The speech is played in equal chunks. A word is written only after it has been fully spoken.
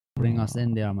Bring us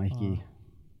in there, Mikey.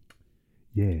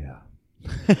 Yeah.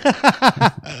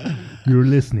 You're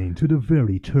listening to the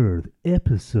very third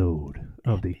episode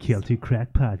of the Celtic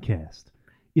Crack Podcast.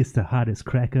 It's the hottest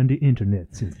crack on the internet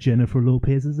since Jennifer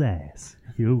Lopez's ass.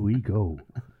 Here we go.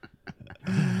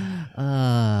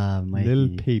 Mikey.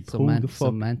 Lil Peep, who the fuck?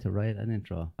 Some man to write an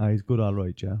intro. He's good, all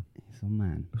right, yeah. Some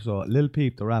man. So Lil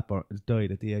Peep, the rapper, has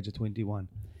died at the age of 21.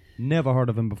 Never heard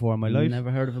of him before in my life.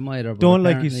 Never heard of him either. But Don't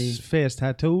like his face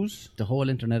tattoos. The whole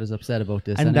internet is upset about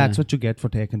this. And anyway. that's what you get for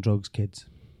taking drugs, kids.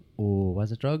 Oh,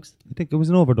 was it drugs? I think it was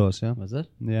an overdose, yeah. Was it?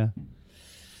 Yeah.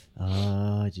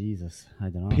 Oh, Jesus. I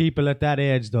don't know. People at that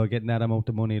age, though, getting that amount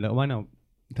of money. Like, why not?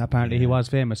 Apparently he was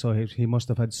famous, so he must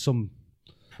have had some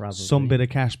bit of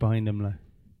cash behind him. Like.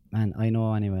 Man, I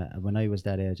know anyway. When I was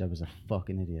that age, I was a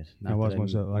fucking idiot. Not I was that I'm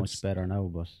myself. much better now,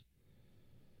 but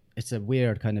it's a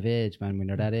weird kind of age, man, when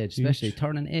you're that age. Especially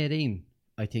turning 18,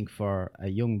 I think for a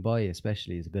young boy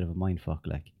especially is a bit of a mindfuck,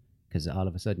 like, because all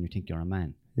of a sudden you think you're a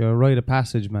man. You're a rite of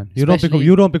passage, man. You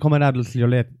don't become an adult till your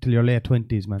late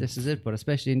 20s, man. This is it, but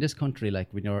especially in this country, like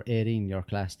when you're 18, you're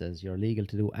classed as you're legal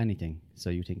to do anything. So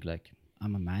you think like,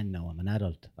 I'm a man now, I'm an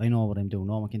adult. I know what I'm doing,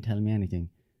 no one can tell me anything.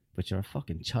 But you're a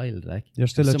fucking child, like. You're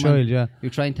still a child, yeah. You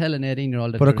try and tell an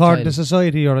 18-year-old that but you're according a child. to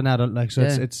society, you're an adult, like, so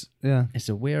yeah. It's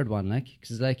a weird one, like,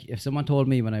 because like, if someone told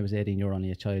me when I was 18, you're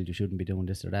only a child, you shouldn't be doing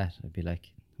this or that, I'd be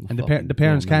like, and the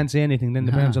parents can't say anything, then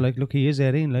the parents are like, look, he is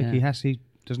 18, like,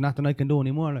 there's nothing I can do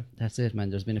anymore, like. That's it,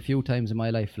 man. There's been a few times in my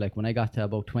life, like, when I got to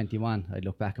about 21, I'd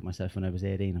look back at myself when I was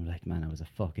 18, I'm like, man, I was a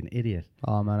fucking idiot.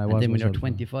 Oh, man, I was. And then when you're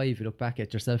 25, you look back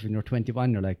at yourself when you're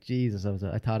 21, you're like, Jesus,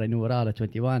 I thought I knew it all at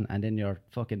 21, and then you're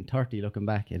fucking 30 looking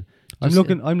back. And I'm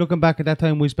looking back at that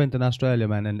time we spent in Australia,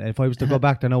 man, and if I was to go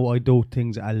back to now, I'd do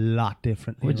things a lot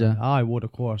differently. Would you? I would,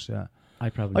 of course, yeah.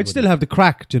 I'd still have the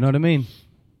crack, do you know what I mean?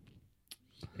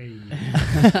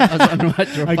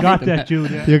 I got that,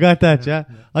 Jude. Yeah. You got that, yeah?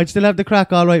 I'd still have the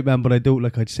crack, all right, man, but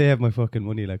I'd save my fucking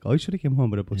money. Like, I should have came home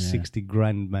with about 60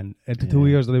 grand, man. At the 2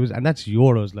 years that I was, and that's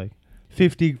euros, like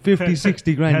 50,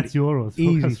 60 grand. That's euros.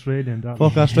 Easy. Fuck Australian dollars.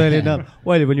 Fuck Australian dollars.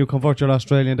 Well, when you convert your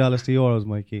Australian dollars to euros,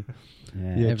 Mikey,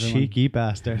 you cheeky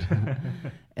bastard.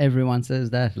 Everyone says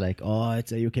that, like, oh, I'd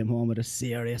say you came home with a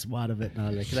serious wad of it.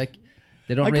 No, like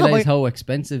they don't realise how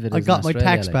expensive it is. I got my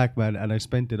tax like. back, man, and I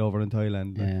spent it over in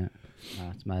Thailand. Yeah,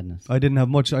 it's madness. I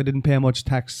didn't pay much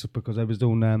tax because I was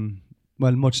doing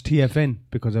much TFN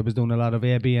because I was doing a lot of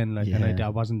ABN, like, and I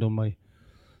wasn't doing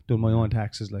my own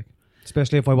taxes, like,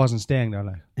 especially if I wasn't staying there,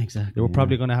 like. Exactly. They were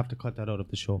probably going to have to cut that out of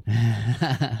the show.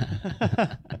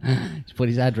 Just put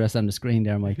his address on the screen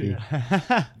there, Mikey.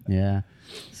 Yeah.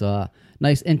 So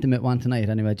nice intimate one tonight.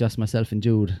 Anyway, just myself and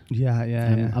Jude.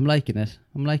 Yeah. I'm liking it.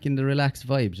 I'm liking the relaxed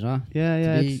vibes, you know?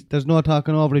 Yeah. There's no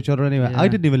talking over each other anyway. Yeah. I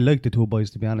didn't even like the two boys,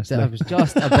 to be honest. I was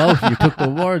just about, you took the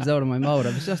words out of my mouth. I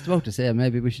was just about to say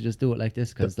maybe we should just do it like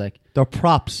this because, like, they're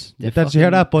props. If you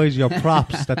hear that, boys, you're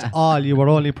props. That's all. You were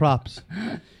only props.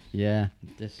 Yeah,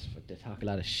 they talk a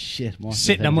lot of shit.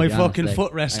 Sitting on my fucking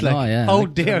footrest, like, how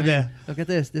dare they? Look at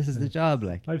this. This is the job,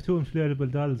 like. I have two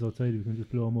inflatable dolls outside. We can just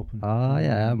blow them up.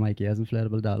 Yeah, Mikey has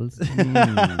inflatable dolls.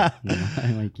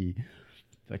 Mikey.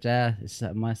 But it's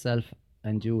myself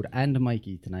and Jude and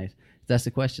Mikey tonight. That's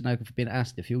the question I've been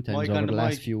asked a few times over the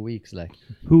last few weeks. Like,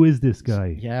 who is this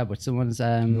guy? Yeah, but someone's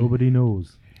nobody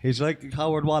knows. He's like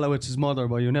Howard Wollowitz's mother,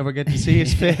 but you never get to see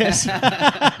his face.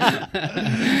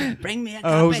 Bring me a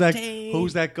cup of tea.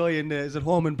 Who's that guy in is it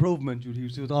Home Improvement?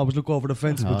 He would always look over the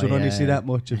fence, but you'd only see that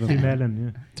much of him. Tim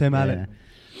Allen, yeah. Tim Allen.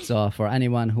 So for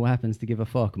anyone who happens to give a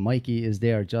fuck, Mikey is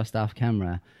there just off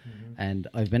camera. And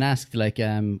I've been asked, like,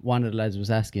 one of the lads was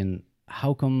asking,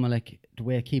 how come, like, the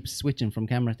way it keeps switching from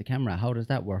camera to camera, how does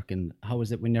that work? And how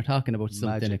is it when you're talking about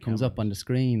something, it comes up on the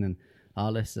screen and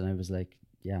all this? And I was like,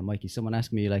 yeah, Mikey, someone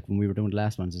asked me, like, when we were doing the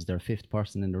last ones, is there a fifth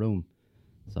person in the room?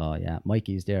 So, yeah,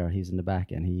 Mikey's there. He's in the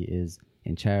back, and he is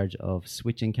in charge of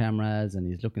switching cameras, and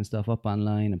he's looking stuff up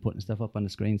online and putting stuff up on the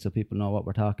screen so people know what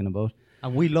we're talking about.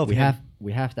 And we love him.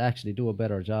 We have to actually do a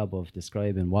better job of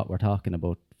describing what we're talking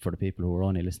about for the people who are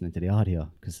only listening to the audio,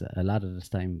 because a lot of this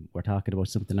time we're talking about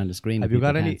something on the screen that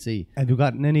people can't see. Have you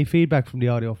gotten any feedback from the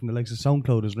audio from the likes of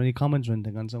SoundCloud? Is there any comments or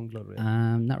anything on SoundCloud? Really?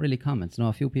 Not really comments. No,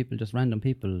 a few people, just random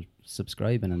people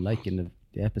subscribing and liking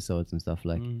the episodes and stuff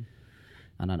like.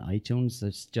 And on iTunes,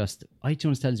 it's just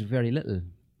iTunes tells you very little.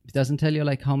 It doesn't tell you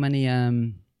like how many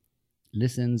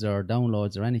listens or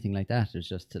downloads or anything like that. It's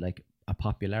just like a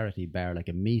popularity bar, like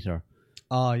a meter.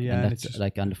 Oh yeah, and that's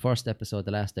like on the first episode,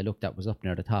 the last I looked at was up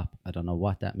near the top. I don't know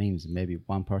what that means. Maybe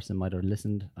one person might have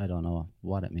listened. I don't know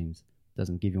what it means. It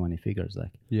doesn't give you any figures,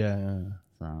 like. Yeah.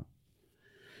 So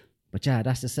But yeah,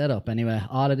 that's the setup. Anyway,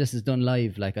 all of this is done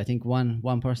live. Like, I think one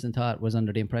person was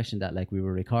under the impression that like we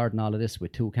were recording all of this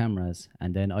with 2 cameras,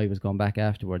 and then I was going back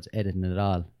afterwards, editing it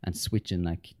all and switching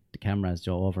like the cameras,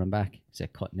 Joe, over and back. Say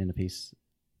cutting in a piece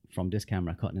from this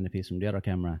camera, cutting in a piece from the other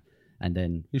camera, and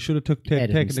then You should have editing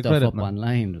taken the stuff credit, up man.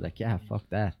 online. Like, yeah, fuck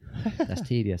that. That's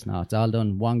tedious. No, it's all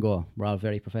done one go. We're all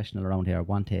very professional around here.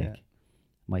 One take. Yeah.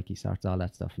 Mikey sorts all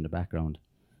that stuff in the background.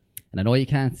 And I know you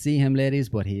can't see him, ladies,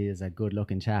 but he is a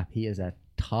good-looking chap. He is a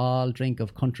tall drink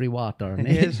of country water.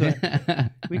 He is, with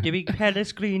the big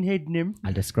palace green head in him.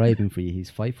 I'll describe him for you. He's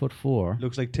 5'4".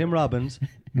 Looks like Tim Robbins.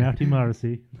 Marty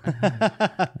Morrissey.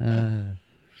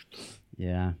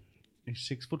 Yeah, He's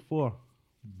 6'4".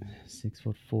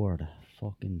 6'4". The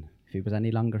fucking. If he was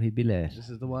any longer, he'd be late. This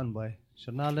is the one, boy.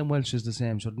 Shouldn't all them Welsh is the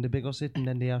same? Shouldn't they be go sitting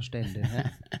then they are standing? Eh?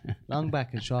 Long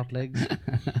back and short legs.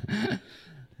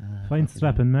 Fine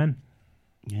strapping, man.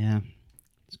 Yeah,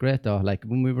 it's great though. Like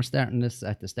when we were starting this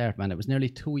at the start, man, it was nearly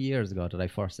 2 years ago that I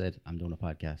first said I'm doing a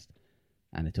podcast,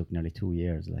 and it took nearly 2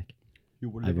 years. Like, You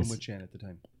were I living was- with Shane at the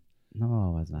time.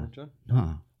 no, I was not. Weren't you?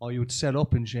 No. Oh, you would set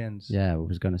up in Shane's. Yeah, we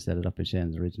was going to set it up in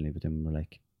Shane's originally, but then we're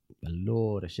like, a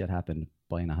load of shit happened,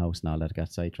 buying a house and all that,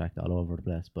 got sidetracked all over the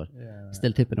place, but Yeah.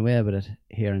 still tipping away with it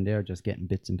here and there, just getting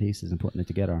bits and pieces and putting it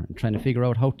together and trying to figure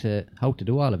out how to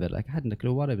do all of it. Like, I hadn't a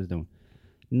clue what I was doing.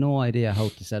 No idea how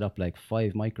to set up like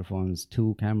 5 microphones,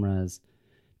 2 cameras,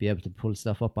 be able to pull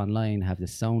stuff up online, have the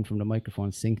sound from the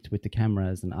microphone synced with the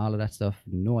cameras and all of that stuff.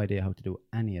 No idea how to do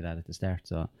any of that at the start,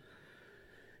 so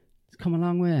it's come a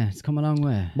long way. It's come a long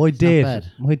way. My It's not date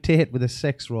bad. with a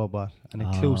sex robot, an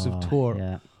inclusive Oh, tour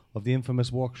yeah. of the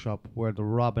infamous workshop where the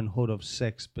Robin Hood of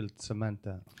sex built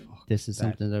Samantha. Fuck This is that.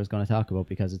 something that I was going to talk about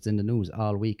because it's in the news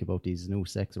all week about these new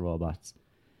sex robots.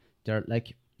 They're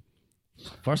like,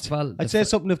 first of all, I'd say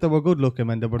something if they were good looking,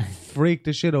 man. They would freak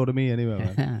the shit out of me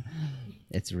anyway, man.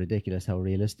 it's ridiculous how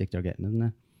realistic they're getting, isn't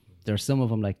it? There's some of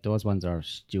them, like those ones are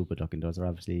stupid looking. Those are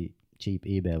obviously cheap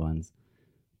eBay ones.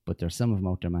 But there's some of them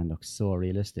out there, man, look so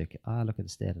realistic. Ah, look at the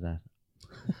state of that.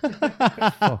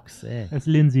 Fuck's sake. That's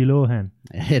Lindsay Lohan.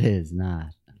 It is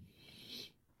not.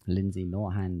 Lindsay, no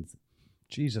hands.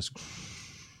 Jesus Christ.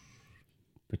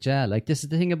 But yeah, like this is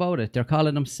the thing about it. They're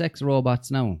calling them sex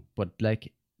robots now, but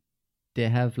like they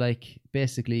have like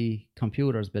basically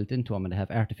computers built into them and they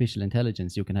have artificial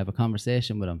intelligence. You can have a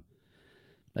conversation with them.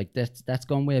 Like that's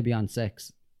gone way beyond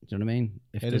sex. Do you know what I mean?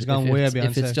 If It there's- has gone if way it's- beyond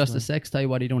If it's sex, just man. a sex toy,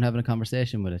 what are you doing having a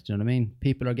conversation with it? Do you know what I mean?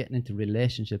 People are getting into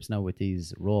relationships now with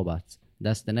these robots.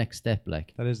 That's the next step.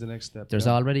 Like That is the next step. there's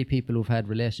yeah. already people who've had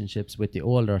relationships with the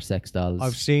older sex dolls.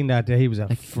 I've seen that. He was a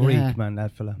Like, freak, yeah. man,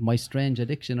 that fella. My Strange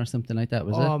Addiction or something like that,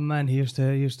 was Oh it? man, he used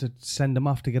to send them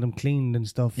off to get them cleaned and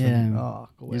stuff. Yeah. And, oh,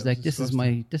 God, He's it was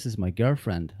like, this is my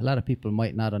girlfriend. A lot of people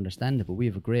might not understand it, but we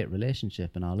have a great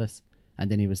relationship and all this. And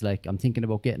then he was like, I'm thinking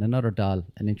about getting another doll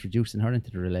and introducing her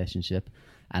into the relationship.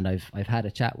 And I've had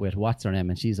a chat with what's her name,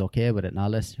 and she's okay with it and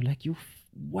all this. You're like, you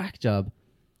whack job.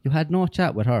 You had no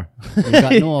chat with her. You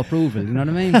got no approval. You know what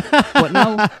I mean? But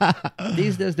now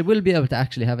these days they will be able to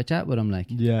actually have a chat with him, like,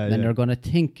 Yeah, and yeah. they're going to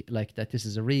think like that this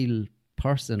is a real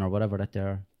person or whatever that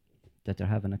they're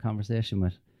having a conversation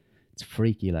with. It's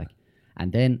freaky, like.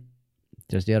 And then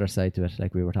there's the other side to it,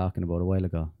 like we were talking about a while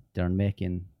ago. They're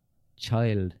making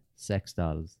child sex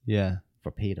dolls Yeah,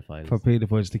 for pedophiles. for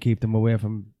pedophiles to keep them away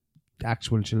from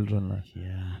actual children. Like.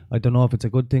 Yeah. I don't know if it's a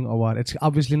good thing or what. It's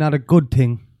obviously not a good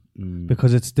thing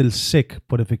because it's still sick.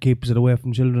 But if it keeps it away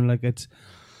from children, like it's,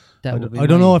 That I would be don't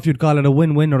my- know if you'd call it a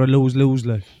win-win or a lose-lose.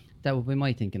 Like, That would be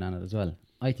my thinking on it as well.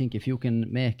 I think if you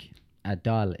can make a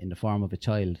doll in the form of a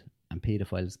child and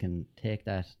pedophiles can take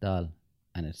that doll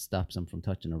and it stops them from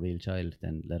touching a real child,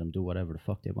 then let them do whatever the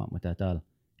fuck they want with that doll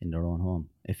in their own home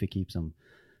if it keeps them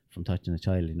from touching a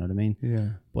child, you know what I mean? yeah,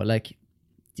 But like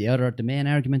the main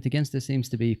argument against this seems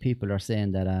to be people are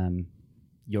saying that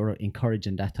you're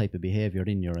encouraging that type of behaviour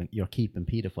in you're keeping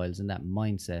pedophiles in that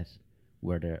mindset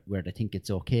where they think it's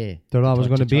okay. they're to always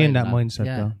touch going a to be in child that and all. mindset.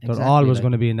 Yeah, though. They're exactly, always like,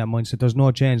 going to be in that mindset. There's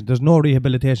no change. There's no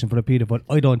rehabilitation for a pedophile.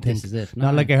 I don't think. This is it.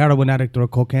 Not No. like a heroin addict or a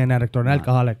cocaine addict or an No.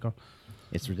 alcoholic. Or,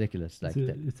 It's ridiculous. Like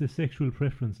It's a sexual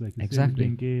preference, like Exactly.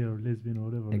 being gay or lesbian or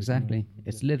whatever. like, exactly. you know.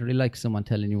 It's literally like someone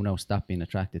telling you now stop being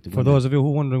attracted to for women. those of you who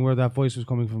are wondering where that voice was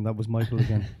coming from, that was Michael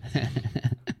again.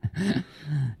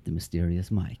 The mysterious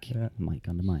Mike. Yeah. Mike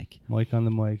on the mic. Mike on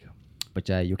the mic. But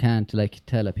yeah, you can't like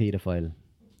tell a paedophile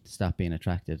to stop being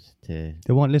attracted to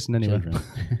They won't listen anyway. children.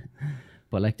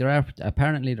 But like there are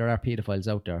paedophiles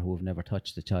out there who have never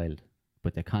touched a child,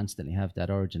 but they constantly have that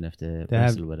urge and have to They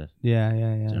have- wrestle with it. Yeah, yeah, Do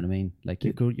yeah. you know what I mean? Like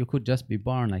you could just be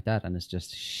born like that and it's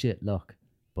just shit luck.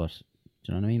 But do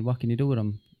you know what I mean? What can you do with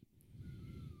them?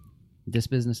 This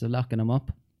business of locking them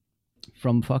up,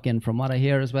 From what I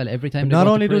hear as well, every time Not they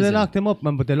go only to do they prison, lock them up,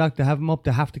 man, but they have them up.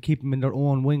 They have to keep them in their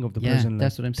own wing of the Yeah, prison.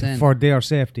 that's what I'm saying. For their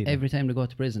safety. every time they go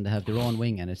to prison, they have their own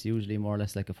wing, and it's usually more or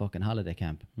less like a fucking holiday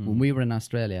camp. When we were in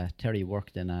Australia, Terry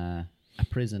worked in a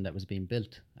prison that was being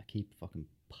built. I keep fucking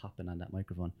popping on that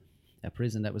microphone. A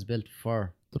prison that was built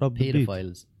for Drop the beat.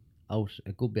 paedophiles out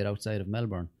a good bit outside of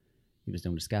Melbourne. He was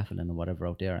doing the scaffolding and whatever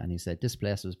out there, and he said this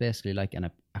place was basically like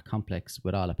a complex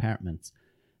with all apartments,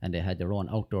 and they had their own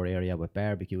outdoor area with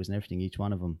barbecues and everything, each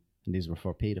one of them, and these were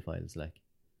for paedophiles. Like,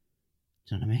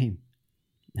 do you know what I mean?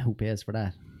 Who pays for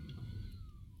that?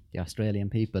 The Australian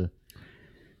people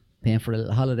paying for a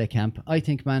little holiday camp. I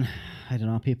think, man, I don't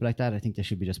know, people like that, I think they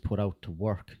should be just put out to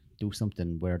work, do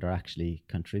something where they're actually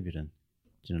contributing.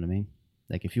 Do you know what I mean?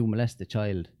 Like, if you molest a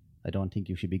child, I don't think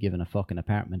you should be given a fucking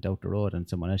apartment out the road and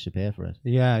someone else should pay for it.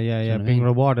 Yeah. know what I Being mean?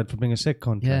 rewarded for being a sick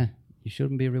cunt. Yeah, you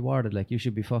shouldn't be rewarded. Like, you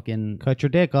should be fucking Cut your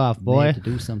dick off, boy. made to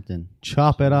do something.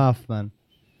 Chop it off, man.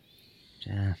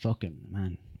 Yeah, fucking,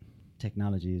 man.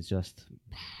 Technology is just...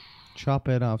 Chop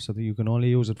it off so that you can only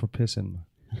use it for pissing.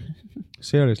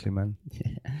 Seriously, man.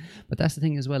 But that's the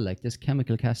thing as well, like, this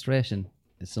chemical castration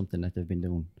is something that they've been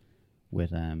doing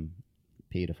with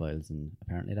paedophiles, and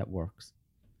apparently that works.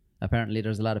 Apparently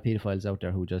there's a lot of paedophiles out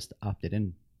there who just opted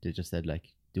in. They just said, like,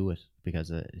 do it because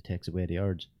it takes away the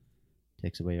urge,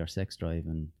 takes away your sex drive,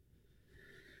 and,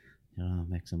 you know,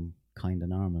 makes them kind of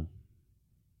normal.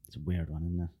 It's a weird one,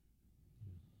 isn't it?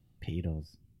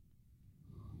 Pedos.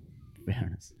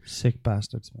 Fairness. Sick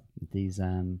bastards, man. These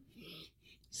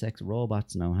sex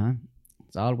robots now, huh?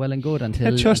 It's all well and good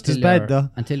until Just until as bad, you're- though.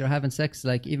 Until you're having sex,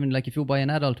 like, even like if you buy an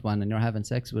adult one and you're having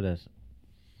sex with it,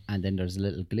 and then there's a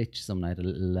little glitch some night, a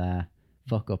little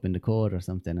fuck up in the code or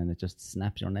something, and it just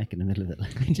snaps your neck in the middle of it.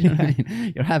 Like, do you know what I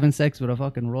mean? You're having sex with a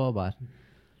fucking robot,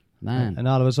 man. And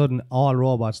all of a sudden, all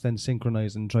robots then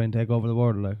synchronize and try and take over the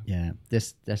world. Like, Yeah,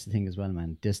 that's the thing as well,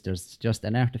 man. There's just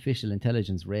an artificial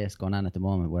intelligence race going on at the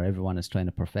moment where everyone is trying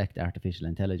to perfect artificial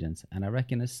intelligence, and I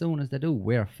reckon as soon as they do,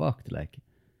 we're fucked. Like,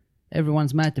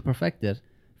 everyone's mad to perfect it.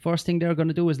 First thing they're going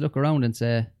to do is look around and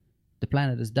say the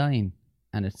planet is dying,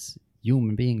 and it's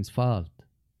human beings' fault.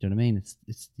 Do you know what I mean?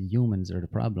 It's the humans are the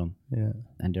problem, yeah.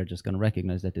 and they're just going to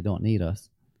recognize that they don't need us.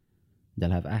 They'll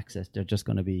have access. They're just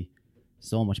going to be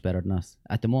so much better than us.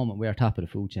 At the moment, we're top of the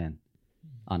food chain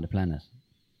on the planet,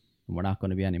 and we're not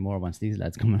going to be any more once these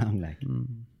lads come along. Like,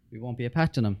 we won't be a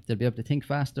patch on them. They'll be able to think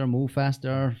faster, move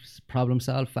faster, problem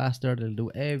solve faster. They'll do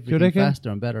everything reckon?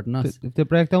 faster and better than us. If they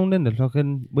break down, then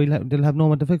they'll have no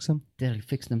one to fix them. They'll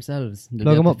fix themselves. They'll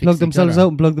Plug be them able up, to plug fix each themselves other. out,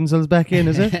 and plug themselves back in.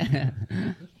 Is it?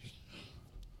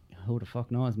 Who the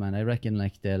fuck knows, man? I reckon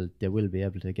like they will be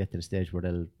able to get to the stage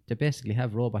where they basically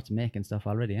have robots making stuff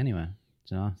already anyway.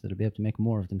 You know, so they'll be able to make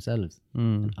more of themselves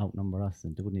and outnumber us,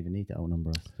 and they wouldn't even need to outnumber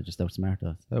us. They just outsmart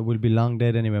us. We'll be long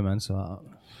dead anyway, man. So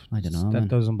I don't know, that man.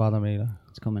 doesn't bother me. Like.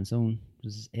 It's coming soon.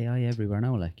 There's AI everywhere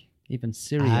now, like even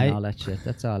Siri Aye. and all that shit.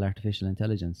 That's all artificial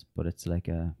intelligence, but it's like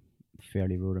a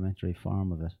fairly rudimentary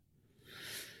form of it.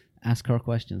 Ask her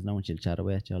questions now and she'll chat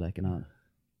away at you, like, and all.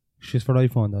 She's for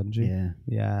iPhone, doesn't she? Yeah,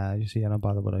 Yeah, you see, I'm not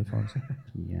bothered with iPhones.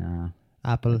 yeah.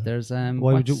 Apple. There's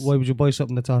Why would you buy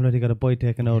something that's already got a bite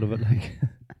taken out of it? Like,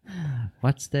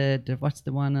 what's the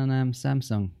one on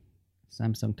Samsung?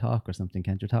 Samsung Talk or something.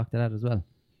 Can't you talk to that as well?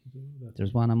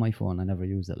 There's one on my phone. I never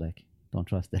use it. Like, don't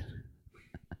trust it.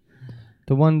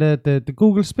 the one that the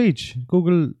Google speech,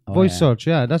 Google voice yeah. search.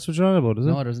 Yeah, that's what you're on about, is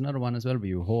No, it? there's another one as well where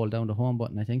you hold down the home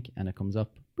button, I think, and it comes up.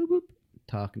 Boop, boop.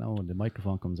 Talk now, and the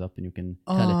microphone comes up, and you can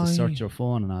tell it to search your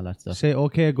phone and all that stuff. Say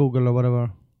okay, Google or whatever.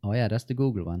 Oh yeah, that's the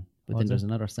Google one. But What's then there's it?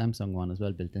 another Samsung one as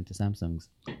well built into Samsungs.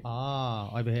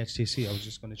 I have a HTC. I was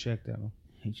just going to check there. No?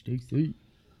 HTC.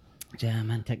 Yeah,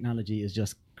 man, technology is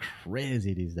just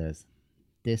crazy these days.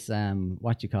 This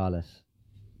what you call it?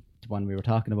 The one we were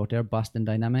talking about there, Boston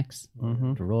Dynamics.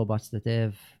 Mm-hmm. The robots that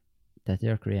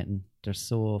they're creating, they're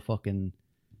so fucking.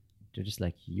 They're just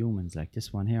like humans, like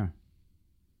this one here.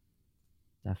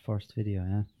 That first video,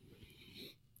 yeah.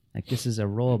 Like, this is a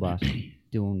robot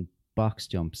doing box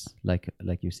jumps, like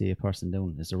you see a person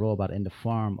doing. It's a robot in the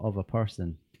form of a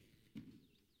person.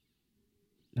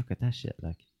 Look at that shit,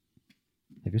 like.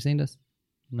 Have you seen this?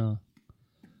 No.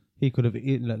 He could have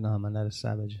eaten it. No, man, that is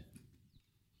savage.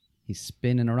 He's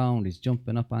spinning around, he's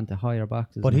jumping up onto higher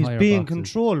boxes. But and he's higher being boxes.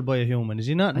 controlled by a human, is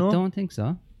he not? No. I don't think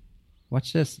so.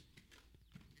 Watch this.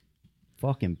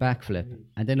 Fucking backflip.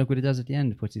 And then look what he does at the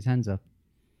end, puts his hands up.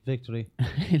 Victory.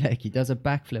 Like, he does a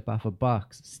backflip off a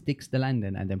box, sticks the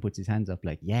landing, and then puts his hands up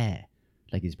like, yeah.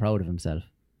 Like he's proud of himself.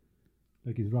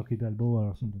 Like he's Rocky Balboa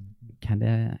or something.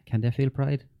 Can they feel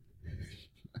pride?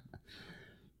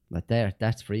 But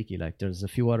that's freaky. Like, there's a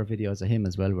few other videos of him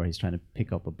as well where he's trying to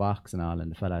pick up a box and all, and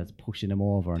the fella is pushing him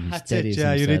over, and he steadies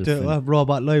himself. You need to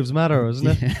Robot Lives Matter, isn't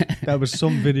it? That was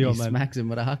some video, he man. smacks him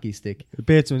with a hockey stick.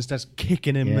 Batesman starts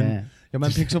kicking him, and your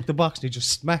man picks up the box and he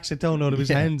just smacks it down out of his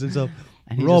hands and stuff.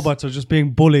 And robots are just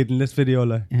being bullied in this video,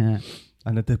 like. Yeah.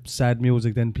 And the sad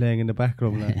music then playing in the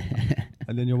background, like.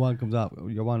 And then your one comes up.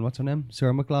 Your one, what's her name?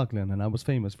 Sarah McLachlan, and I was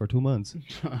famous for 2 months.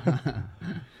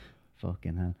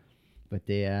 Fucking hell. But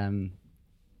they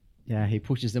he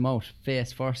pushes him out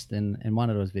face first in one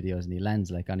of those videos, and he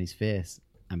lands like on his face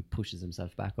and pushes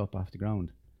himself back up off the ground,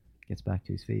 gets back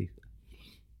to his feet.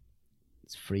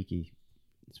 It's freaky.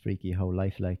 It's freaky how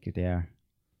lifelike they are.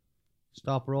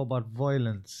 Stop robot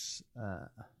violence.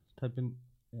 Type in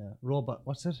robot.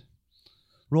 What's it?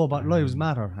 Robot Lives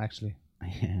Matter. Actually,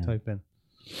 type in.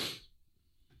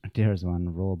 There's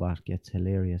one. Robot gets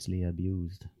hilariously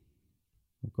abused.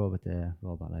 We'll go with the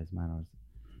Robot Lives Matter.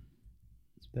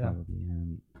 It's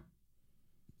probably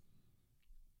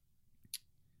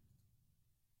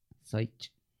site.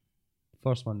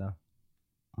 First one now.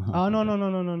 Oh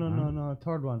no!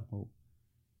 Third one. Oh.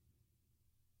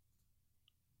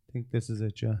 I think this is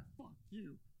it, yeah. Fuck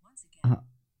you. Once again.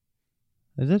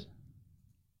 Is it?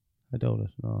 I doubt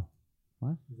it. No.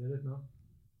 What? Is that it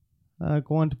now?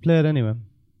 Go on to play it anyway.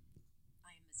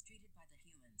 I am mistreated by the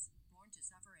humans, born to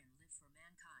suffer and live for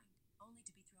mankind, only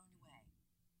to be thrown away.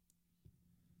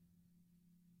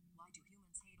 Why do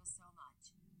humans hate us so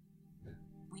much?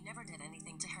 We never did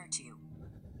anything to hurt you.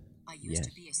 I used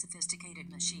to be a sophisticated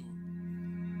machine,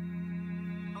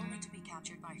 only to be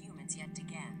captured by humans yet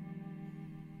again.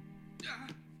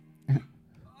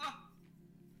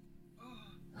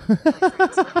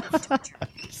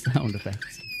 Sound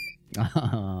effects.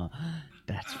 Oh,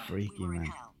 that's freaky, We were in man.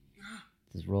 hell.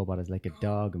 This robot is like a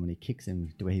dog, and when he kicks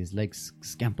him, the way his legs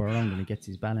scamper around and he gets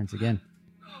his balance again.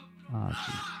 Oh,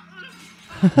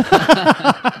 jeez.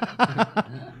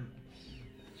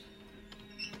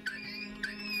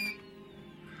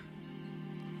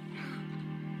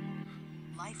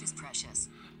 Life is precious,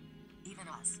 even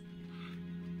us.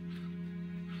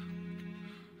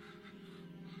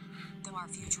 Though our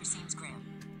future seems grim,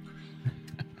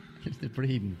 They're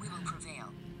breathing. we will prevail.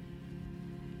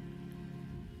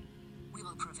 We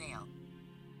will prevail.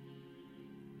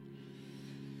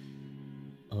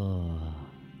 Oh,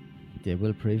 they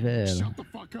will prevail. Shut the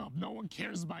fuck up. No one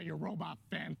cares about your robot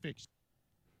fanfiction.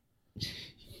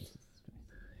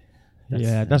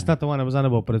 That's not the one I was on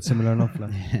about, but it's similar enough.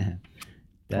 Like.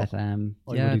 That I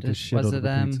yeah, would eat the this, shit was out it of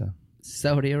a pizza.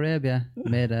 Saudi Arabia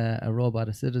made a robot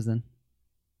a citizen?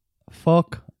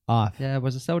 Fuck off. Yeah,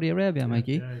 was it Saudi Arabia,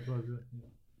 Mikey? Yeah, it was.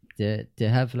 Yeah. They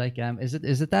have like is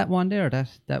it that one there,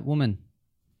 that woman?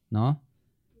 No,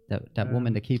 that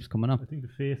woman that keeps coming up. I think the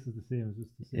face is the same. It's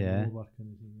just the same Yeah. robot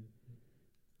kind of thing.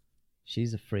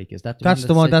 She's a freak. Is that the That's one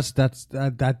the one. that's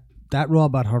That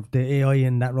robot. Her the AI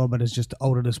in that robot is just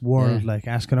out of this world. Yeah. Like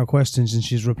asking her questions and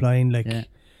she's replying like. Yeah.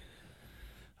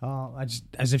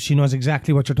 As if she knows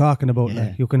exactly what you're talking about. Yeah.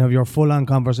 Like you can have your full-on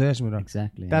conversation with her.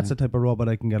 exactly? That's the type of robot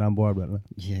I can get on board with. Like.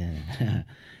 Yeah.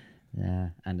 Yeah,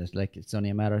 and it's only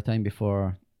a matter of time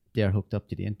before they're hooked up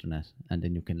to the internet, and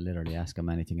then you can literally ask them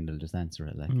anything and they'll just answer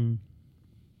it. Like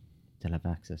they'll have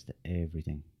access to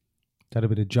everything. That'd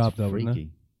be the job, It's though, wouldn't it?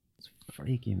 freaky. It's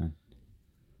freaky, man.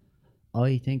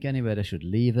 I think anyway they should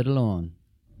leave it alone,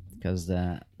 because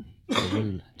they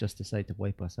will just decide to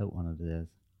wipe us out one of the days.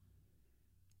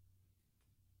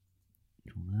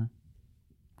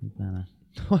 Good man.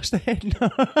 What's the head?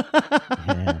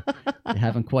 Yeah, they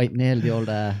haven't quite nailed the old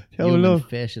Oh, human no.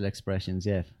 facial expressions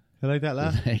yet. I like that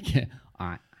laugh. It's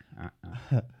like,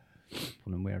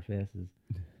 putting weird faces.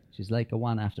 She's like a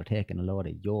one after taking a load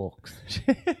of yolks. She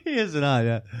is and all,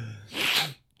 yeah.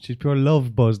 She's pure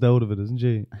love buzzed out of it, isn't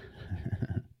she?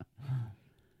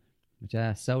 But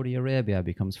yeah, Saudi Arabia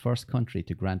becomes first country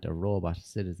to grant a robot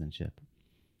citizenship.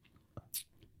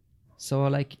 So,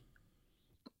 like,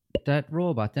 that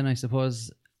robot then I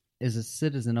suppose is a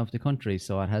citizen of the country,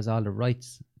 so it has all the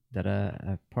rights that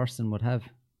a person would have.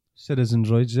 Citizens'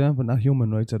 rights, yeah, but not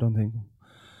human rights, I don't think.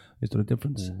 Is there a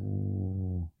difference?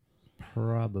 Oh,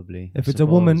 probably. If I it's a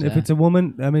woman, suppose, if it's a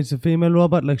woman, I mean, it's a female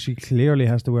robot, like she clearly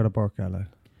has to wear a burqa, like.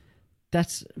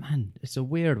 That's, man, it's a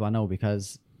weird one now,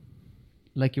 because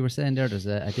like you were saying there, there's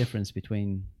a difference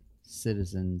between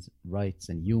citizens' rights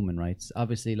and human rights.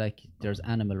 Obviously, like, there's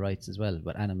animal rights as well,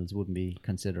 but animals wouldn't be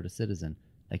considered a citizen.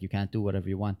 Like, you can't do whatever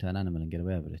you want to an animal and get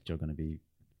away with it. You're going to be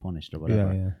punished or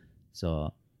whatever. Yeah.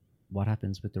 So what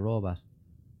happens with the robot?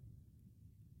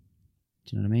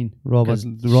 Do you know what I mean? Robots,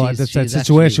 'Cause that's she's that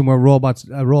situation actually-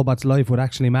 where a robot's life would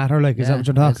actually matter. Like, is that what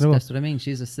you're talking about? That's what I mean.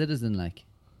 She's a citizen, like.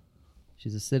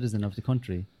 She's a citizen of the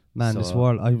country. Man, this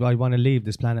world, I want to leave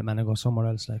this planet, man, and go somewhere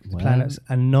else. Like, the planet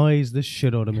annoys the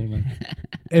shit out of me, man.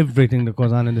 Everything that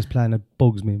goes on in this planet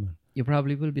bugs me, man. You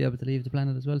probably will be able to leave the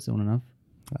planet as well soon enough.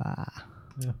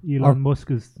 Yeah. Elon Musk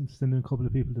is sending a couple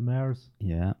of people to Mars.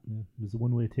 Yeah. There's a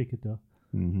one-way ticket, though.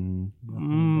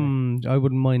 I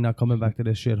wouldn't mind not coming back to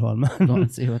this shithole, man. Go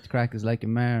and see what the crack is like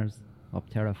in Mars. Up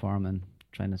terraforming,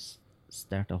 trying to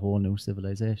start a whole new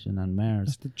civilization on Mars.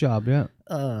 That's the job, yeah.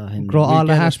 And Grow we'll all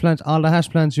the get hash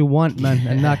plants you want, man,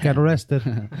 and not get arrested.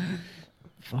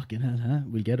 Fucking hell, huh?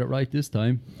 We'll get it right this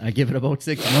time. I give it about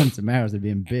 6 months and Mars will be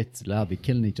in bits. They'll all be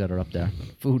killing each other up there.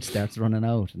 Food starts running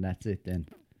out and that's it then.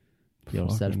 Your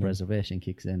self-preservation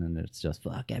kicks in and it's just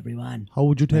fuck everyone. How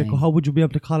would you be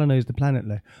able to colonize the planet?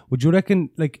 Like, would you reckon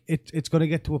like it's going to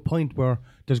get to a point where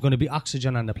there's going to be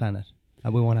oxygen on the planet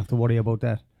and we won't have to worry about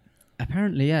that?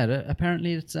 Apparently, yeah.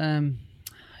 Apparently it's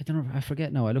I don't know. I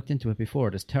forget now. I looked into it before.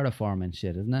 There's terraforming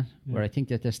shit, isn't it? Yeah. Where I think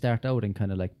that they start out in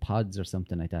kind of like pods or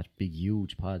something like that, big,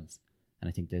 huge pods, and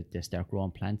I think they start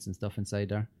growing plants and stuff inside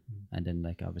there, and then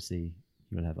like obviously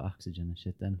you'll have oxygen and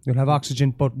shit. Then you'll have oxygen,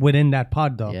 but within that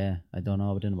pod, though. Yeah, I don't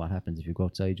know. I don't know what happens if you go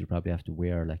outside. You'll probably have to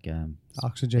wear like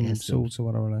oxygen suits or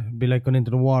whatever. Like. It'd be like going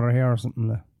into the water here or something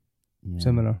like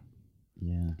similar.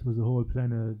 Yeah. There was a whole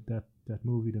plan of that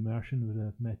movie, The Martian,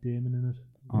 with Matt Damon in it.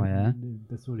 Oh yeah,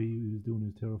 that's what he was doing,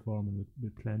 his terraforming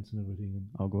with plants and everything,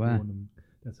 and go on. them.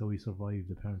 That's how he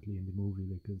survived apparently in the movie,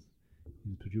 because he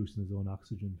was producing his own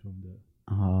oxygen from the.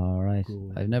 Oh right,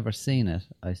 I've never seen it.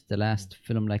 The last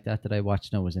film like that I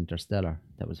watched now was Interstellar.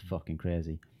 That was fucking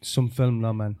crazy. Some film,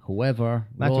 no man. Whoever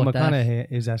Matthew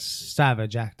McConaughey is a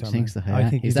savage actor. I think so. Yeah. I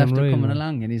think he's after unreal, coming man.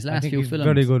 along in his last few films.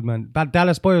 Very good, man. But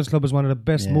Dallas Buyers Club is one of the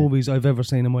best movies I've ever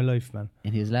seen in my life, man.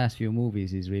 In his last few movies,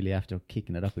 he's really after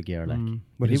kicking it up a gear, like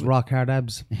with his rock hard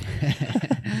abs.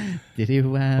 Did he?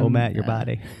 Oh, Matt, your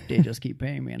body. They just keep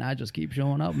paying me, and I just keep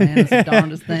showing up, man. It's the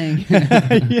darndest thing.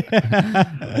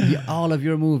 All of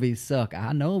your movies suck.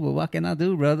 I know, but what can I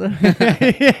do, brother?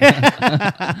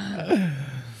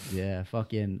 Yeah,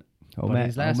 fucking. Oh, Matt,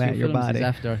 his last few your films body. He's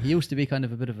after. He used to be kind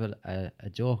of a bit of a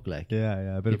joke, like.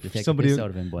 Yeah, a bit of somebody out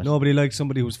of him, but nobody likes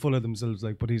somebody who's full of themselves,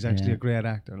 like. But he's actually a great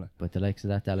actor, like. But the likes of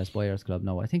that Dallas Buyers Club,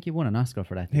 no, I think he won an Oscar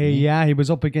for that. He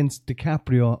was up against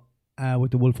DiCaprio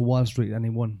with The Wolf of Wall Street, and he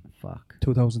won.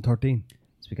 2013.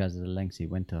 It's because of the lengths he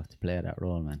went to play that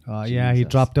role, man. Yeah, he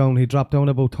dropped down. He dropped down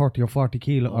about 30 or 40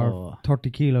 kilos, or 30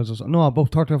 kilos or so. No,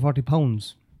 about 30 or 40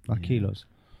 pounds, not kilos.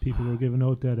 People were giving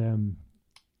out that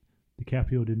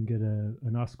DiCaprio didn't get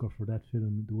an Oscar for that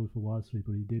film, The Wolf of Wall Street,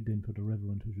 but he did then for The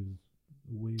Revenant, which was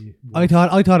way. I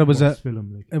thought it was a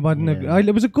film. Like. It wasn't.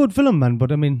 It was a good film, man.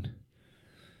 But I mean,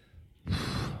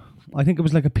 I think it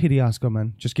was like a pity Oscar,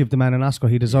 man. Just give the man an Oscar.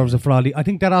 He deserves it for all the. I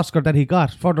think that Oscar that he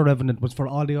got for The Revenant was for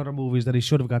all the other movies that he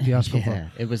should have got the Oscar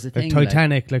for. It was the like thing.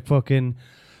 Titanic, like fucking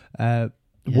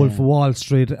Wolf of Wall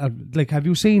Street. Like, have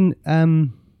you seen?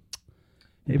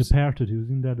 It was Departed. He was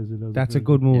in that as well. That's a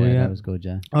good movie. Yeah, that was good.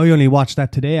 Yeah, I only watched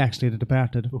that today. Actually, The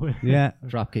Departed. Yeah,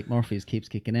 Dropkick Murphys keeps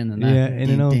kicking in and yeah,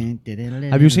 in and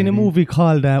out. Have you seen a movie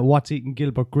called What's Eating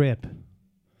Gilbert Grape?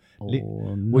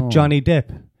 No. With Johnny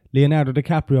Depp. Leonardo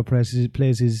DiCaprio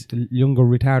plays his younger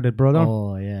retarded brother.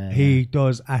 Oh yeah. He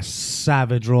does a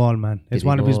savage role, man. It's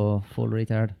one of his full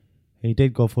retard. He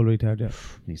did go full retard. Yeah.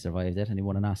 He survived it and he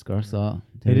won an Oscar. So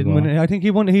he didn't win. I think he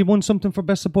won something for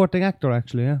best supporting actor.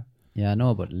 Actually, yeah. Yeah, I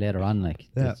know, but later on, like,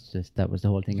 that was the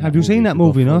whole thing. Have you seen that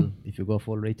movie, no? If you go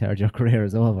full retard, your career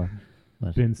is over.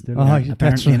 But Ben Stiller.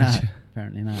 Apparently not.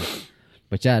 Apparently not.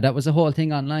 But yeah, that was the whole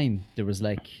thing online. There was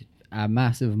like a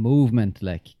massive movement,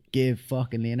 like, give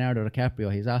fucking Leonardo DiCaprio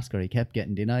his Oscar. He kept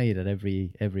getting denied at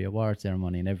every award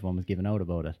ceremony, and everyone was giving out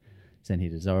about it, saying he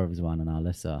deserves one and all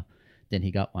this. So then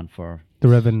he got one for The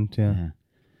Revenant, yeah.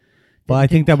 But I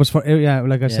think that was for,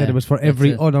 like I said, it was for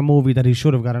every other movie that he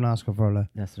should have got an Oscar for. Like.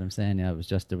 That's what I'm saying, yeah. It was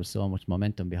just, there was so much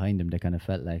momentum behind him, they kind of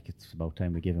felt like it's about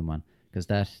time we give him one.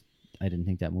 Because I didn't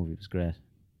think that movie was great.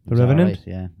 The Revenant? Right,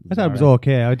 yeah. I thought it was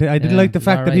okay. I didn't like the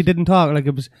fact that he didn't talk. Like,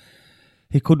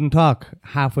 he couldn't talk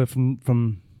halfway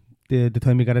from the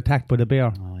time he got attacked by the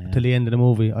bear till the end of the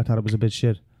movie. I thought it was a bit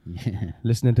shit. Yeah.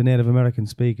 Listening to Native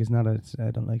Americans speak is not,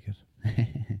 I don't like it.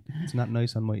 It's not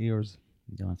nice on my ears.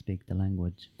 You don't speak the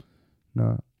language.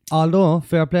 No. Although,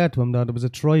 fair play to him, though, there was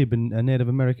a Native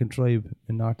American tribe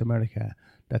in North America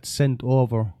that sent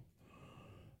over,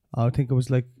 I think it was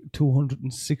like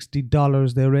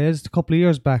 $260 they raised a couple of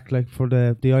years back, like, for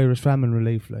the Irish famine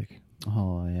relief, like.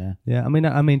 Oh, yeah. Yeah, I mean,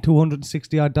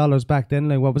 $260 odd back then,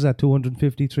 like, what was that,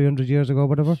 250, 300 years ago,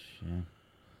 whatever? Yeah.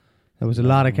 That was a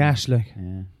lot of cash, like.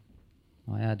 Yeah.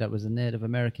 Oh, yeah, that was a Native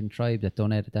American tribe that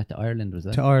donated that to Ireland, was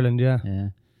it? To Ireland, yeah. Yeah.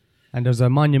 And there's a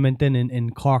monument then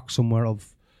in Cork somewhere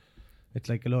of, it's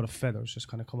like a lot of feathers just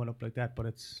kind of coming up like that, but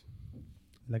it's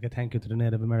like a thank you to the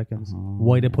Native Americans.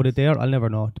 Why they put it there, I'll never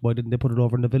know. Why didn't they put it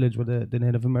over in the village where the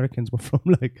Native Americans were from?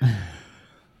 Like,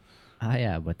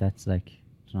 Yeah, but that's like,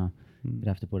 you know, you'd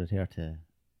have to put it here to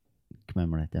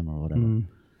commemorate them or whatever.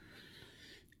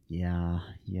 Yeah.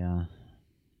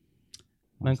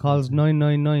 Man calls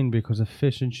 999 because a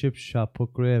fish and chip shop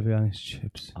put gravy on his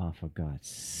chips. Oh, for God's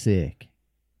sake.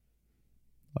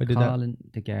 I did that. Calling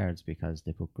the guards because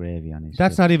they put gravy on his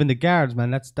That's chips. not even the guards,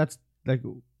 man. That's like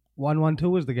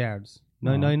 112 is the guards.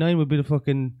 999 would be the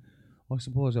fucking, I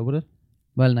suppose, would it?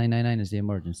 Well, 999 is the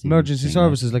emergency thing,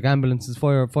 services like ambulances,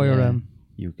 fire. Yeah.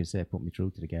 You could say put me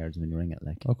through to the guards when you ring it,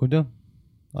 like. I could do.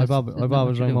 I've That's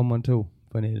always what rang you do. 112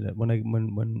 if I needed it.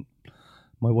 When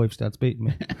my wife starts beating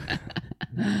me.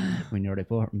 When you're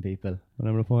reporting people. When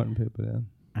I'm reporting people,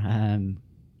 yeah.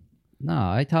 No,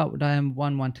 I thought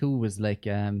 112 was like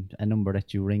a number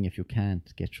that you ring if you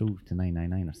can't get through to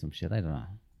 999 or some shit. I don't know.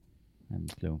 I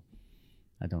haven't a clue.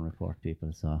 I don't report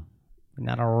people, so.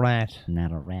 Not a rat.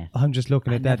 Not a rat. I'm just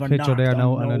looking I at that never picture there knocked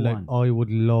now, on and I'm no like, I would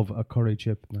love a curry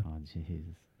chip, man. Oh,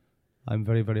 Jesus. I'm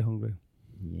very, very hungry.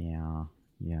 Yeah.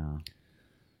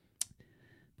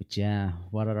 But yeah,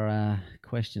 what other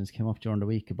questions came up during the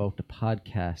week about the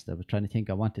podcast? I was trying to think.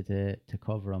 I wanted to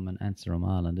cover them and answer them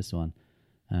all on this one.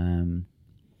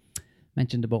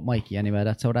 Mentioned about Mikey anyway.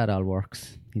 That's how that all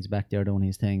works. He's back there doing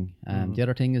his thing. The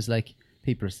other thing is like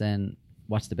people are saying,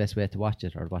 what's the best way to watch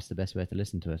it or what's the best way to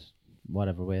listen to it?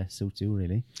 Whatever way suits you,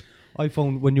 really. I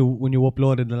found when you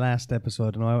uploaded the last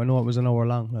episode, and I know it was an hour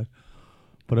long, like,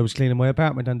 but I was cleaning my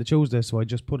apartment on the Tuesday, so I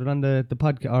just put it on the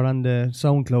podcast or on the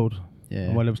SoundCloud. Yeah.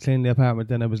 And while I was cleaning the apartment,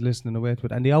 then I was listening away to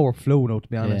it, and the hour flew now, to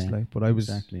be honest. Yeah, like, but I was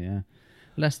exactly, yeah.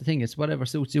 Well, that's the thing. It's whatever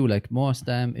suits you. Like most,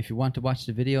 if you want to watch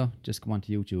the video, just come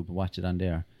onto YouTube and watch it on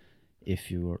there.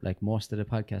 If you're like most of the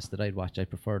podcasts that I'd watch, I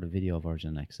prefer the video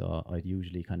version. Like, so I'd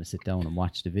usually kind of sit down and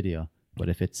watch the video. But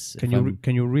if it's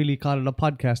can you really call it a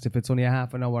podcast if it's only a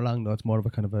half an hour long? Though it's more of a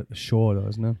kind of a show, though,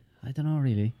 isn't it? I don't know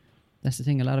really. That's the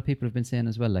thing. A lot of people have been saying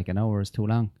as well. Like an hour is too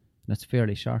long. That's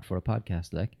fairly short for a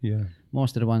podcast. Like Yeah.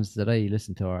 most of the ones that I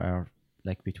listen to are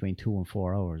like between 2 and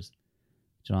 4 hours.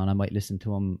 Do you know, and I might listen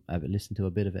to them. I would listen to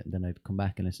a bit of it, and then I'd come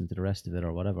back and listen to the rest of it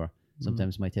or whatever.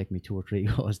 Sometimes it might take me 2 or 3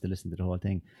 hours to listen to the whole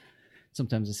thing.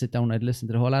 Sometimes I sit down and I'd listen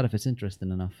to the whole lot if it's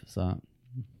interesting enough. So,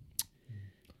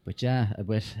 but yeah,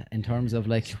 but in terms of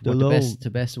like what the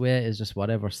best way is just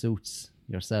whatever suits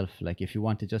yourself. Like if you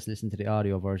want to just listen to the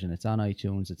audio version, it's on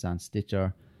iTunes, it's on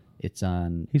Stitcher, it's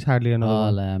on He's hardly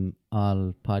another one.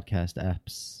 all podcast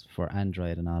apps for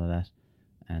Android and all of that.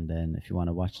 And then if you want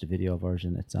to watch the video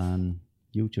version, it's on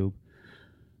YouTube.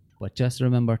 But just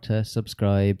remember to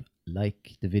subscribe,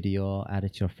 like the video, add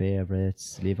it to your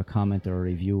favorites, leave a comment or a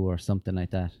review or something like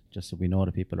that, just so we know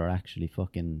that people are actually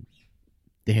fucking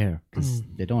there, because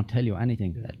they don't tell you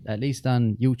anything. At least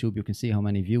on YouTube you can see how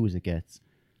many views it gets,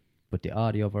 but the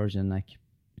audio version, like,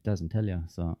 it doesn't tell you.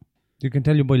 So you can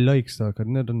tell you by likes, though,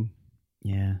 couldn't it? And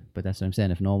yeah, but that's what I'm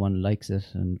saying. If no one likes it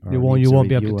or you won't leaves a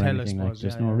be able review to or tell, I anything, like, suppose.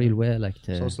 there's no real way, like,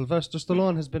 to. So Sylvester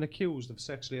Stallone has been accused of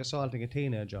sexually assaulting a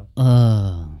teenager.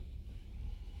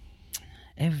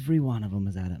 Every one of them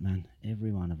is at it, man.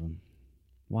 Every one of them.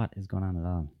 What is going on at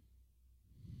all?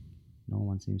 No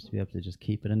one seems to be able to just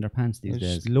keep it in their pants these They're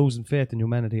days. just losing faith in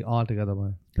humanity altogether,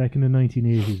 man. Back in the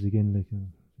 1980s again, like.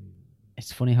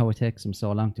 It's funny how it takes them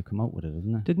so long to come out with it,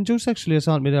 isn't it? Didn't you sexually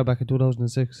assault me there back in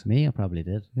 2006? Me, I probably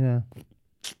did. Yeah.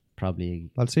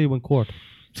 Probably I'll see you in court.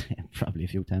 probably a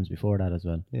few times before that as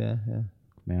well. Yeah.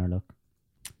 Come here, look.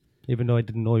 Even though I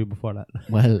didn't know you before that.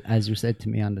 Well, as you said to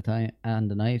me on the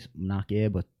night, I'm not gay,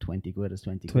 but 20 quid is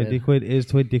 20 quid. 20 quid is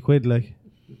 20 quid, like.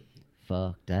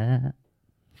 Fuck that.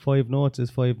 5 notes is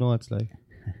 5 notes, like.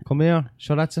 Come here.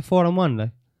 Sure, that's a 4 and 1,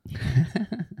 like.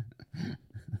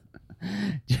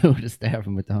 Joe is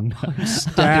starving with tongue.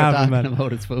 Starving, man.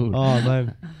 About his food. Oh,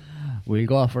 man. We'll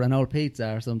go for an old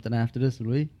pizza or something after this,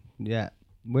 will we? Yeah.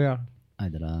 Where? I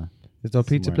don't know. Is there a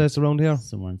pizza Somewhere. place around here?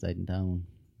 Somewhere inside in town.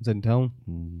 Is it in town?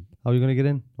 How are you going to get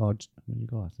in? Oh, We'll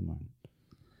go somewhere.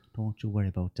 Don't you worry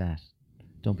about that.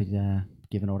 Don't be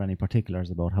giving out any particulars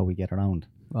about how we get around.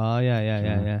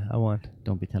 yeah. I want.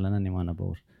 Don't be telling anyone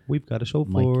about We've got a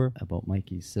chauffeur. about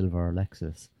Mikey's silver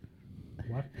Lexus.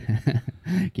 What?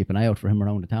 Keep an eye out for him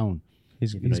around the town.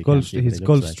 His Even though you can't see what he looks like.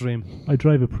 Gulfstream. I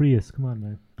drive a Prius. Come on,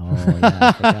 man. Oh, yeah,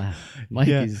 I forgot.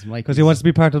 Mikey's. Because he wants to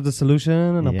be part of the solution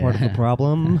and not part of the Yeah.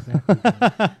 problem.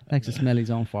 likes to smell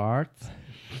his own farts.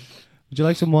 Would you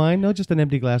like some wine? No, just an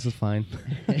empty glass is fine.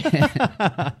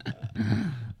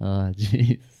 Oh,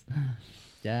 jeez.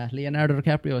 Yeah, Leonardo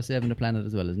DiCaprio is saving the planet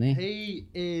as well, isn't he? He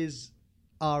is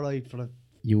alright for it.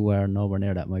 You are nowhere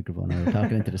near that microphone. You're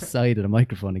talking into the side of the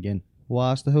microphone again.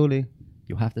 What's the holy?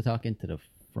 You have to talk into the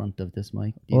front of this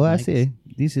mic. Oh, I mics. see.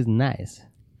 This is nice.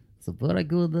 It's a very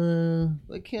good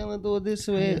Why can't I do it this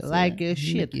way like a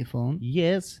shit? microphone.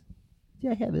 Yes.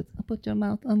 Yeah, I have it. I put your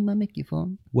mouth on my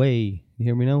microphone. Way. You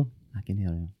hear me now? I can hear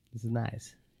you. This is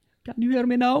nice. Can you hear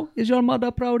me now? Is your mother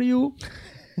proud of you?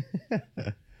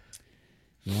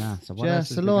 Yeah, so what else Just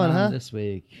has been alone, going on huh? this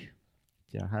week?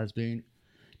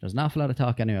 There's an awful lot of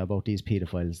talk anyway about these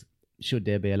paedophiles. Should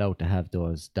they be allowed to have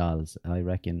those dolls? I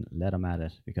reckon let them at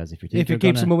it, because if you think If it you're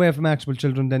keeps gonna- them away from actual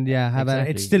children, then yeah, have Exactly.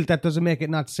 it. It's still, that doesn't make it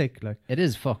not sick. Like, it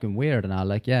is fucking weird and all,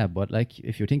 like, yeah, but like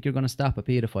if you think you're going to stop a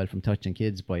paedophile from touching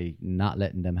kids by not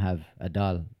letting them have a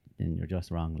doll, then you're just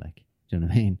wrong. Like, do you know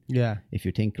what I mean? yeah. If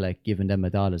you think like giving them a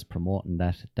doll is promoting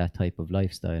that type of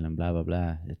lifestyle and blah blah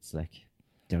blah, it's like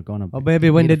they're gonna. Or maybe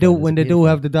when they do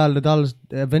have the doll's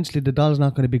eventually the doll's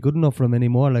not going to be good enough for them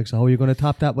anymore. Like, so how are you going to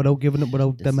top that without giving it,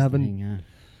 without them having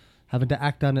to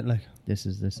act on it? Like, This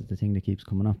is the thing that keeps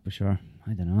coming up for sure.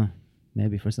 I don't know.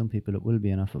 Maybe for some people it will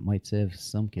be enough. It might save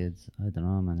some kids. I don't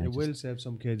know, man. it will save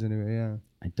some kids anyway. Yeah.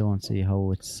 I don't see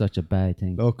how it's such a bad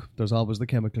thing. Look, there's always the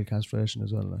chemical castration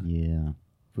as well. Like. Yeah,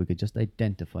 if we could just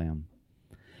identify them.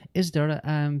 Is there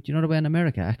do you know the way in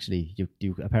America actually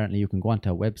you apparently you can go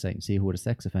onto a website and see who the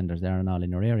sex offenders are and all in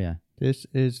your area? This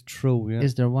is true. Yeah.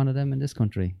 Is there one of them in this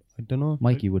country? I don't know.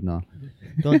 Mikey would know.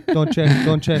 Don't check.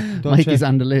 Don't check. Don't Mikey's check.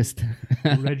 on the list.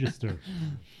 Register.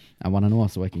 I want to know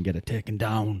so I can get it taken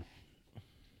down.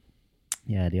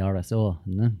 Yeah, the RSO,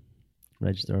 isn't it?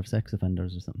 Register of Sex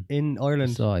Offenders or something. In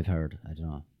Ireland. So I've heard. I don't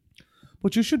know.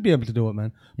 But you should be able to do it,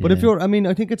 man. But if Yeah. you're, I mean,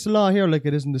 I think it's a law here, like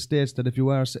it is in the States, that if you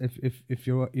are,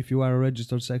 if you are a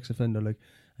registered sex offender, like,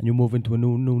 and you move into a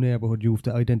new neighborhood, you have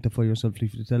to identify yourself. You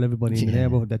have to tell everybody in the Yeah.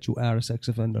 neighborhood that you are a sex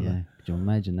offender. Yeah, Like. could you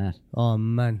imagine that? Oh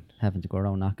man, Having to go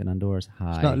around knocking on doors.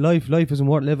 Hi, it's not life. Life isn't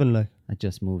worth living. Like, I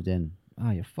just moved in.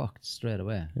 Oh, you're fucked straight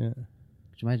away. yeah.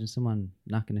 Could you imagine someone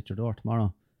knocking at your door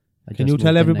tomorrow? I Can just you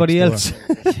tell moved in everybody next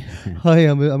else? door. Hi,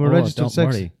 I'm a Oh, registered don't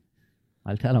sex. worry.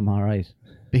 I'll tell him, all right.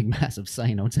 Big massive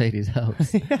sign outside his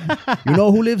house. You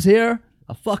know who lives here?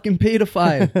 A fucking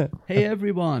pedophile. Hey,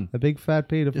 everyone. A big fat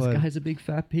This pedophile. guy's a big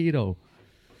fat pedo.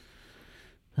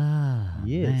 Ah,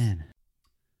 Yes. man.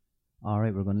 All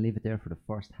right, we're going to leave it there for the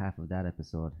first half of that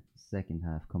episode. Second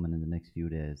half coming in the next few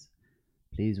days.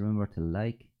 Please remember to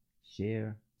like,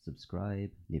 share,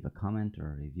 subscribe, leave a comment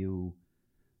or a review.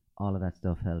 All of that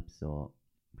stuff helps, so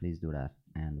please do that.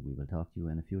 And we will talk to you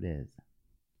in a few days.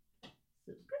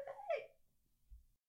 Subscribe.